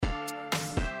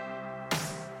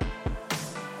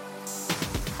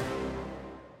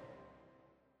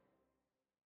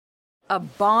A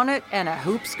bonnet and a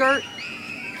hoop skirt?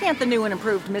 Can't the new and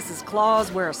improved Mrs. Claus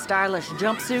wear a stylish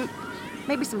jumpsuit?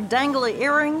 Maybe some dangly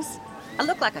earrings? I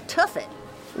look like a tuffet.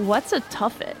 What's a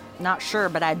tuffet? Not sure,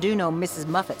 but I do know Mrs.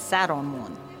 Muffet sat on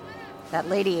one. That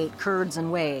lady ate curds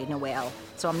and whey, Noelle,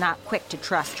 so I'm not quick to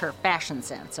trust her fashion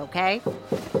sense, okay?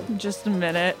 Just a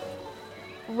minute.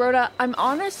 Rhoda, I'm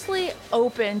honestly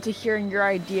open to hearing your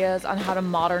ideas on how to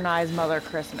modernize Mother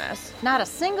Christmas. Not a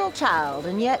single child,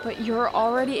 and yet... But you're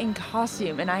already in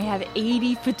costume, and I have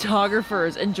 80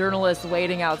 photographers and journalists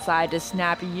waiting outside to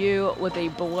snap you with a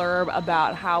blurb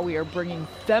about how we are bringing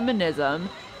feminism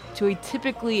to a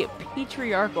typically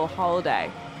patriarchal holiday.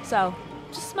 So,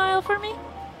 just smile for me.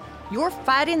 You're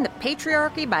fighting the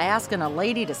patriarchy by asking a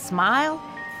lady to smile?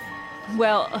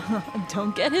 Well,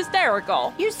 don't get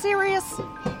hysterical. You serious?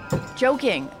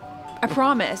 Joking. I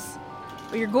promise.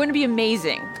 But you're going to be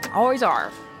amazing. Always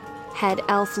are. Head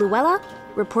Elf Luella,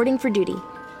 reporting for duty.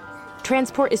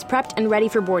 Transport is prepped and ready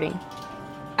for boarding.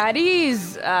 At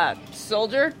ease,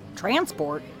 soldier.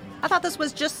 Transport? I thought this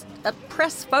was just a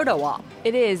press photo op.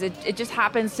 It is. It just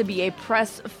happens to be a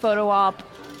press photo op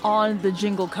on the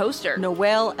Jingle Coaster.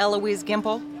 Noelle Eloise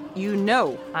Gimple, you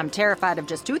know I'm terrified of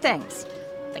just two things.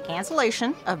 The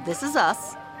cancellation of This Is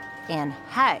Us and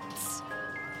heights.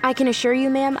 I can assure you,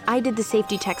 ma'am, I did the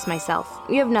safety checks myself.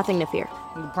 You have nothing to fear.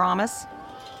 You promise?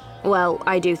 Well,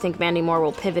 I do think Mandy Moore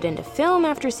will pivot into film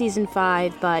after season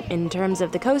 5, but in terms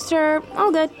of the coaster,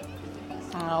 all good.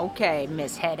 Okay,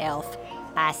 Miss Head Elf.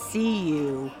 I see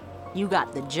you. You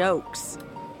got the jokes.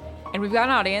 And we've got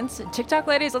an audience. TikTok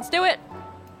ladies, let's do it.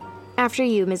 After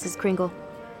you, Mrs. Kringle.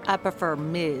 I prefer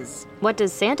Ms. What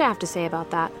does Santa have to say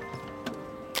about that?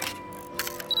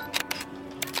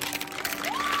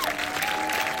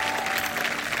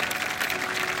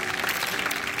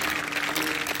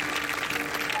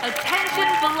 Attention,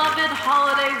 beloved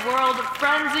holiday world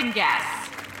friends and guests.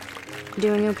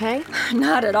 Doing okay?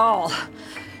 Not at all.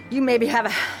 You maybe have a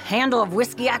handle of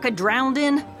whiskey I could drown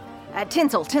in?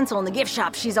 Tinsel in the gift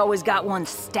shop. She's always got one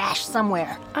stashed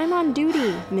somewhere. I'm on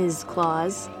duty, Ms.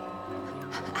 Claus.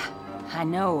 I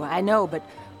know, but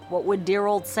what would dear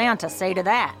old Santa say to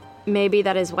that? Maybe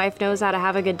that his wife knows how to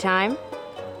have a good time?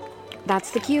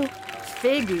 That's the cue.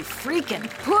 Figgy freaking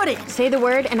pudding! Say the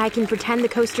word and I can pretend the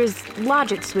coaster's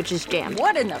logic switch is jammed.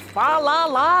 What in the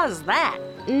fa-la-la is that?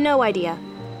 No idea.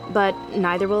 But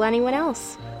neither will anyone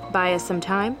else. Buy us some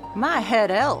time. My head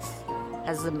elf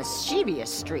has a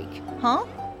mischievous streak, huh?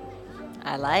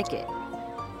 I like it.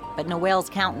 But Noelle's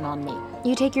counting on me.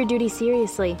 You take your duty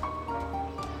seriously.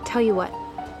 Tell you what,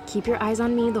 keep your eyes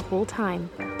on me the whole time.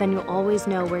 Then you'll always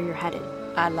know where you're headed.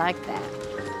 I like that.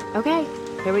 Okay,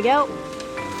 here we go.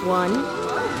 1, 2...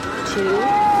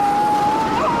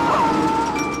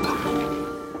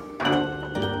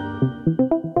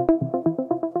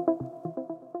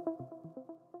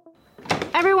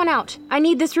 Everyone out. I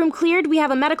need this room cleared. We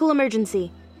have a medical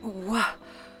emergency.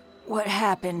 What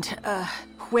happened?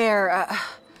 Where,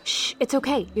 Shh, it's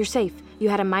okay. You're safe. You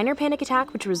had a minor panic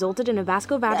attack which resulted in a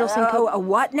vasculovagal syncope. a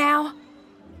what now?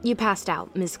 You passed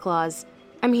out, Miss Claus.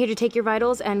 I'm here to take your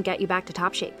vitals and get you back to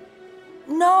top shape.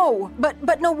 No,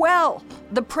 but Noelle,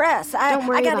 the press. Don't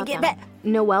worry I gotta about get them. back.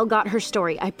 Noelle got her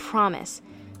story, I promise.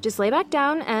 Just lay back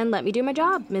down and let me do my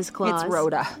job, Miss Claus. It's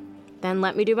Rhoda. Then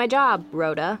let me do my job,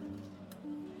 Rhoda.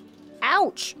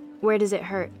 Ouch! Where does it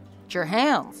hurt? Your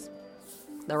hands.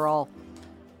 They're all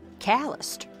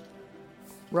calloused.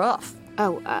 Rough.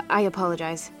 Oh, I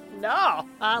apologize. No,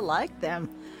 I like them.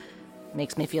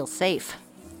 Makes me feel safe.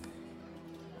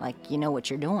 Like you know what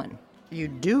you're doing. You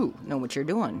do know what you're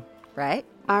doing, right?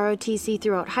 ROTC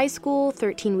throughout high school,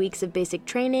 13 weeks of basic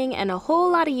training, and a whole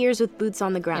lot of years with boots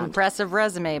on the ground. Impressive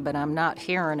resume, but I'm not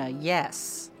hearing a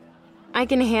yes. I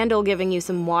can handle giving you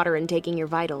some water and taking your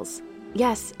vitals.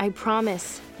 Yes, I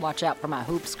promise. Watch out for my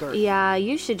hoop skirt. Yeah,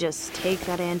 you should just take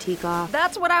that antique off.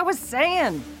 That's what I was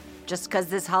saying. Just because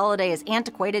this holiday is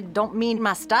antiquated don't mean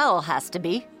my style has to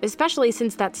be. Especially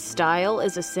since that style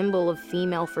is a symbol of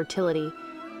female fertility.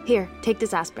 Here, take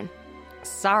this aspirin.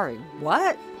 Sorry,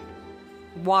 what?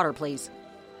 Water, please.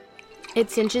 It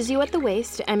cinches you at the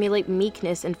waist to emulate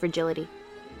meekness and fragility.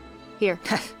 Here.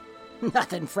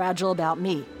 Nothing fragile about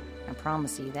me. I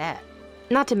promise you that.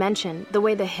 Not to mention, the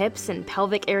way the hips and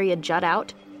pelvic area jut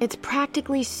out, it's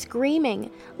practically screaming,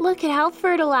 "Look at how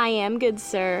fertile I am, good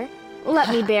sir. Let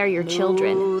me bear your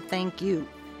children." Oh, thank you.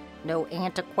 No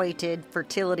antiquated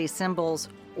fertility symbols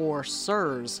or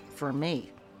sirs for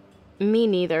me. Me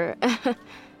neither.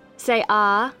 Say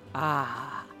ah.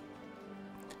 Ah.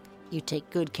 You take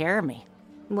good care of me.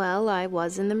 Well, I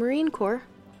was in the Marine Corps.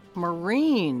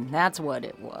 Marine, that's what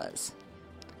it was.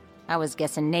 I was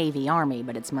guessing Navy, Army,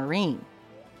 but it's Marine.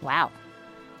 Wow.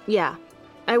 Yeah.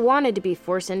 I wanted to be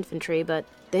Force Infantry, but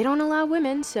they don't allow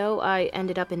women, so I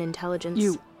ended up in intelligence.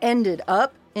 You ended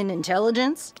up in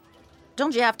intelligence?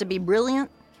 Don't you have to be brilliant?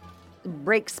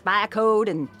 Break spy code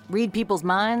and read people's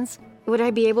minds? Would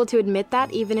I be able to admit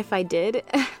that even if I did?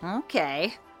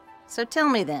 Okay. So tell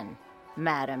me then,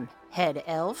 Madam Head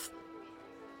Elf.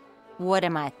 What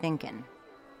am I thinking?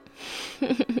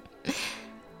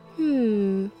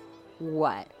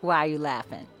 What? Why are you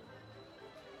laughing?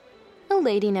 A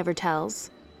lady never tells.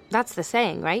 That's the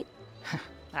saying, right?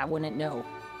 I wouldn't know.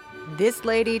 This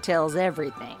lady tells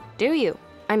everything. Do you?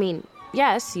 I mean,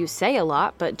 yes, you say a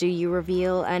lot, but do you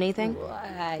reveal anything?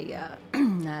 I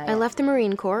I left the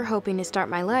Marine Corps hoping to start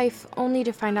my life, only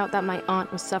to find out that my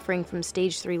aunt was suffering from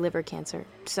stage 3 liver cancer.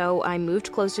 So I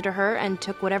moved closer to her and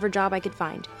took whatever job I could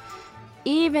find,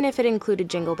 even if it included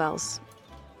jingle bells.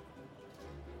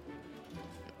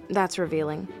 That's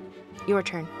revealing. Your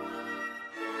turn.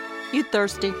 You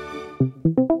thirsty?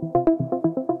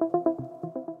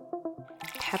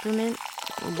 Peppermint?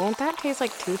 Won't that taste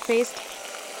like toothpaste?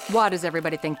 Why does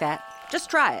everybody think that? Just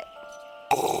try it.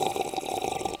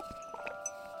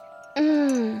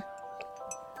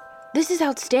 This is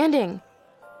outstanding.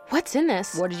 What's in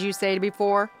this? What did you say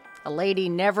before? A lady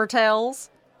never tells?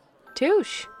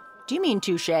 Touche. Do you mean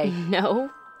touche?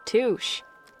 No, touche.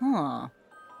 Huh.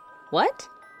 What?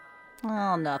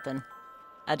 Oh, nothing.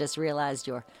 I just realized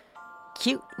you're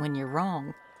cute when you're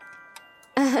wrong.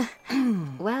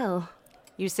 Well,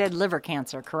 You said liver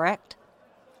cancer, correct?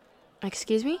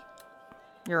 excuse me?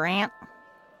 Your aunt?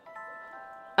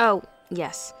 Oh,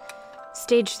 yes.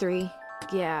 Stage 3.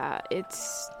 Yeah,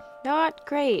 it's not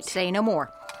great. Say no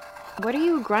more. What are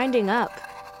you grinding up?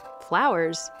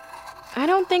 Flowers? I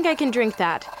don't think I can drink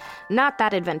that. Not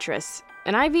that adventurous.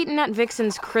 And I've eaten at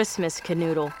Vixen's Christmas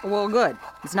canoodle. Well, good.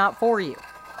 It's not for you.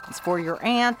 It's for your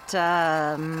aunt,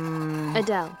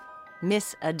 Adele.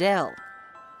 Miss Adele.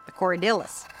 The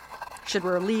Corydillus. Should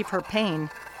relieve her pain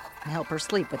and help her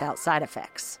sleep without side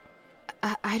effects.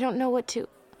 I don't know what to...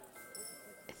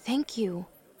 Thank you.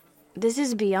 This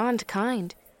is beyond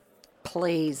kind.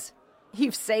 Please.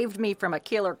 You've saved me from a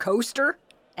killer coaster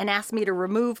and asked me to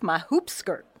remove my hoop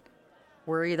skirt.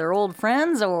 We're either old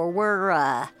friends or we're,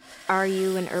 Are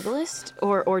you an herbalist?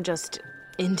 Or just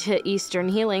into Eastern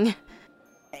healing?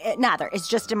 Neither. It's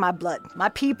just in my blood. My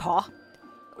peepaw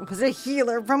was a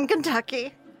healer from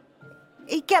Kentucky.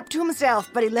 He kept to himself,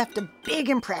 but he left a big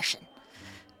impression.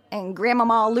 And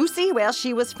Grandmama Lucy, well,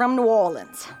 she was from New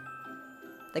Orleans.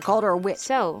 They called her a witch.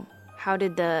 So, how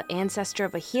did the ancestor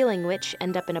of a healing witch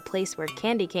end up in a place where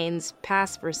candy canes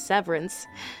pass for severance?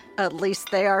 At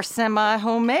least they are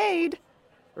semi-homemade.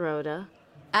 Rhoda.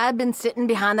 I'd been sitting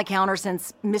behind the counter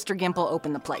since Mr. Gimple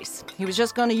opened the place. He was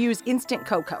just going to use instant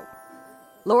cocoa.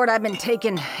 Lord, I've been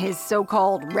taking his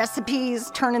so-called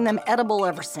recipes, turning them edible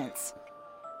ever since.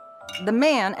 The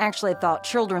man actually thought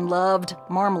children loved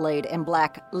marmalade and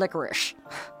black licorice.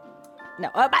 No,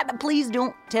 please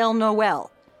don't tell Noelle.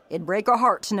 It'd break her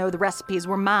heart to know the recipes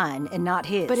were mine and not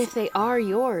his. But if they are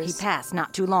yours... He passed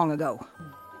not too long ago.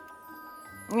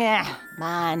 Yeah,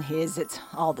 mine, his, it's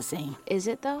all the same. Is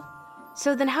it, though?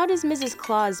 So then how does Mrs.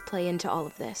 Claus play into all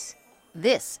of this?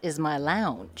 This is my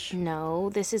lounge. No,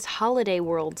 this is Holiday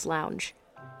World's lounge.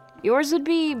 Yours would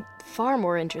be far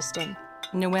more interesting.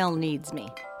 Noelle needs me.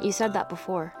 You said that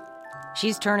before.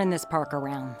 She's turning this park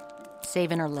around,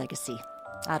 saving her legacy.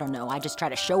 I don't know, I just try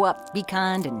to show up, be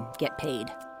kind, and get paid.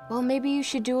 Well, maybe you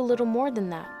should do a little more than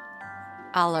that.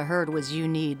 All I heard was you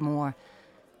need more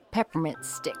peppermint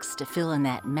sticks to fill in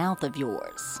that mouth of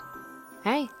yours.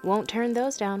 Hey, won't turn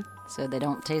those down. So they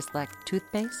don't taste like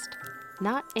toothpaste?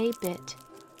 Not a bit.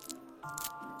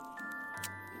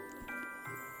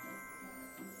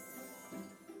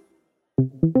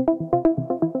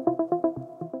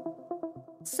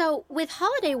 So, with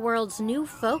Holiday World's new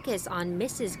focus on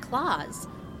Mrs. Claus,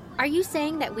 are you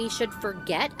saying that we should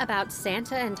forget about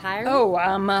Santa entirely? Oh,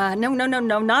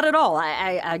 no, not at all.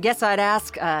 I guess I'd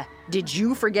ask, did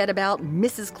you forget about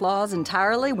Mrs. Claus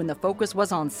entirely when the focus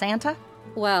was on Santa?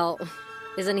 Well,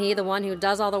 isn't he the one who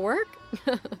does all the work?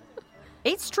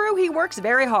 It's true he works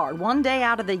very hard, one day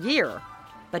out of the year.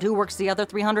 But who works the other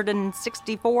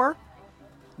 364?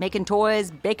 Making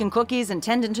toys, baking cookies, and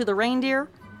tending to the reindeer?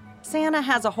 Santa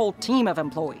has a whole team of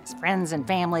employees, friends and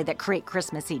family that create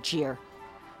Christmas each year.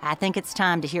 I think it's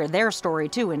time to hear their story,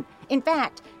 too. And in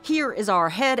fact, here is our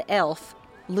head elf,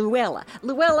 Luella.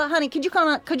 Luella, honey, could you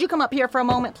come up here for a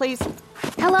moment, please?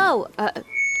 Hello,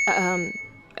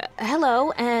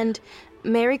 hello, and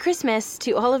Merry Christmas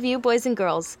to all of you boys and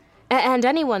girls. And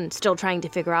anyone still trying to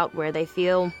figure out where they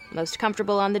feel most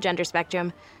comfortable on the gender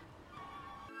spectrum.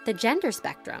 The gender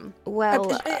spectrum?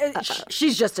 Well,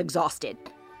 she's just exhausted.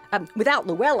 Without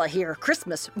Luella here,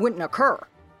 Christmas wouldn't occur.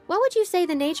 What would you say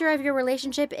the nature of your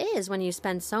relationship is when you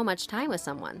spend so much time with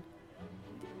someone?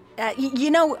 A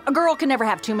girl can never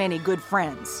have too many good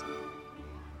friends.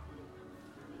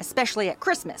 Especially at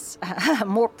Christmas.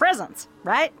 More presents,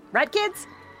 right? Right, kids?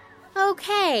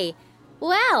 Okay.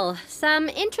 Well, some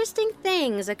interesting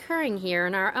things occurring here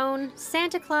in our own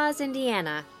Santa Claus,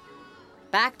 Indiana.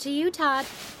 Back to you, Todd.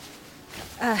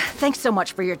 Thanks so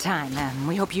much for your time.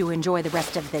 We hope you enjoy the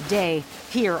rest of the day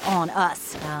here on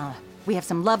us. We have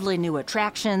some lovely new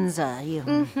attractions. I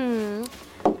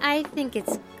think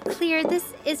it's clear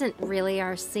this isn't really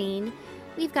our scene.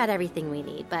 We've got everything we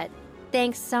need, but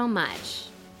thanks so much.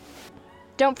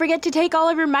 Don't forget to take all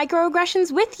of your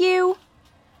microaggressions with you.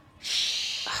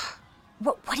 Shh.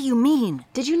 What do you mean?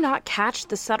 Did you not catch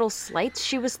the subtle slights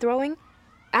she was throwing?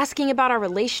 Asking about our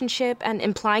relationship and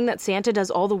implying that Santa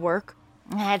does all the work?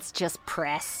 That's just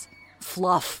press.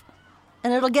 Fluff.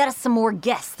 And it'll get us some more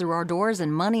guests through our doors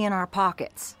and money in our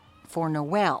pockets. For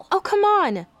Noelle. Oh, come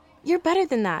on. You're better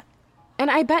than that. And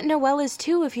I bet Noelle is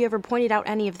too if you ever pointed out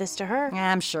any of this to her.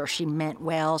 I'm sure she meant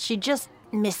well. She just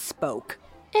misspoke.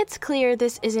 It's clear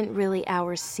this isn't really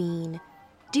our scene.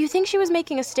 Do you think she was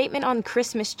making a statement on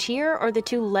Christmas cheer or the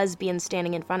two lesbians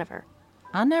standing in front of her?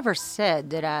 I never said,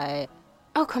 did I?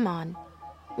 Oh, come on.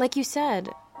 Like you said,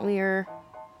 we're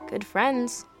good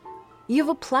friends. You have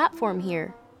a platform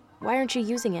here. Why aren't you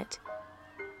using it?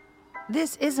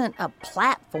 This isn't a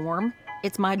platform.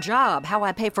 It's my job, how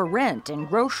I pay for rent and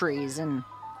groceries and...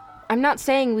 I'm not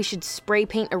saying we should spray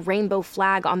paint a rainbow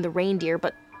flag on the reindeer,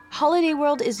 but Holiday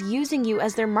World is using you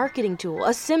as their marketing tool,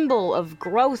 a symbol of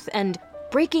growth and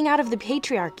breaking out of the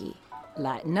patriarchy.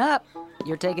 Lighten up.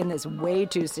 You're taking this way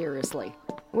too seriously.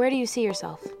 Where do you see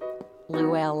yourself?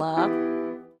 Luella.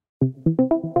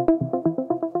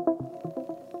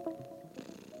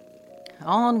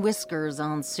 On whiskers,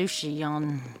 on sushi,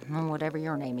 on whatever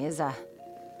your name is.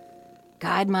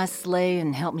 Guide my sleigh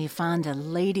and help me find a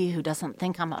lady who doesn't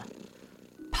think I'm a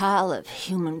pile of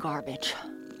human garbage.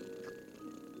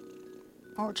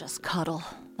 Or just cuddle.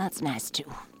 That's nice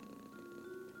too.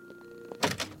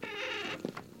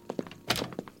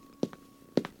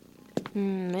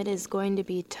 It is going to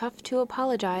be tough to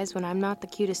apologize when I'm not the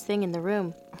cutest thing in the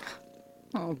room.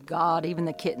 Oh God, even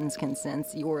the kittens can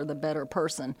sense you're the better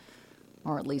person.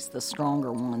 Or at least the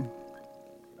stronger one.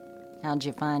 How'd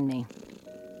you find me?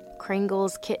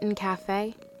 Kringle's Kitten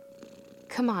Cafe?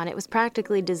 Come on, it was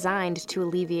practically designed to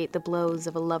alleviate the blows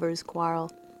of a lover's quarrel.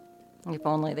 If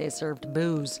only they served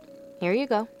booze. Here you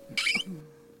go.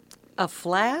 A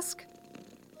flask?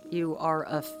 You are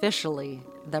officially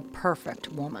the perfect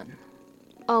woman.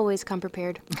 Always come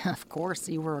prepared. Of course,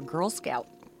 you were a Girl Scout.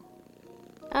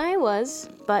 I was,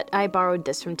 but I borrowed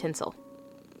this from Tinsel.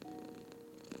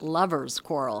 Lover's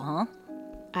quarrel, huh?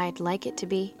 I'd like it to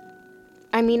be.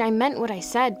 I mean, I meant what I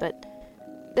said, but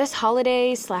this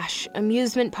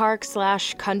holiday/amusement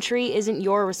park/country isn't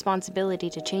your responsibility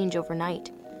to change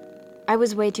overnight. I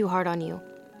was way too hard on you.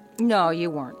 No, you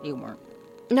weren't.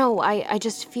 No, I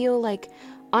just feel like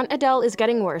Aunt Adele is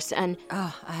getting worse, and...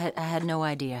 Oh, I had no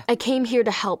idea. I came here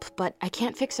to help, but I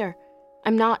can't fix her.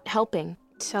 I'm not helping.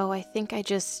 So I think I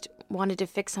just wanted to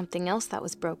fix something else that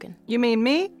was broken. You mean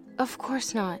me? Of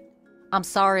course not. I'm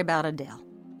sorry about Adele.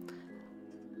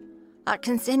 I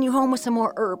can send you home with some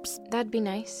more herbs. That'd be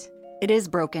nice. It is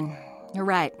broken. You're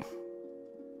right.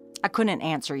 I couldn't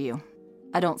answer you.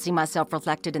 I don't see myself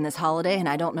reflected in this holiday, and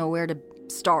I don't know where to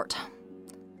start.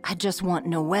 I just want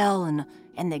Noelle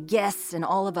and the guests and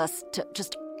all of us to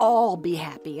just all be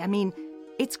happy. I mean,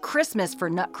 it's Christmas for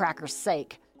Nutcracker's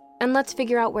sake. And let's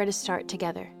figure out where to start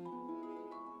together.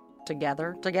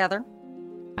 Together?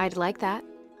 I'd like that.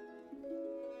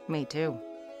 Me too.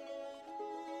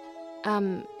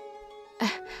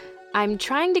 I'm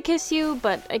trying to kiss you,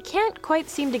 but I can't quite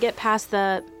seem to get past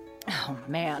the... Oh,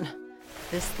 man.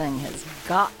 This thing has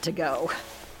got to go.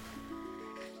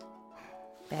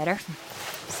 Better?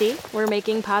 See? We're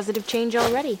making positive change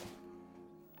already.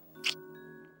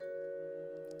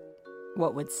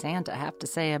 What would Santa have to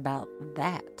say about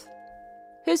that?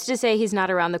 Who's to say he's not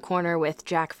around the corner with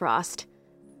Jack Frost?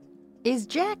 Is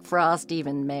Jack Frost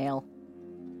even male?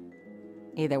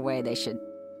 Either way, they should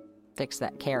fix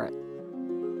that carrot.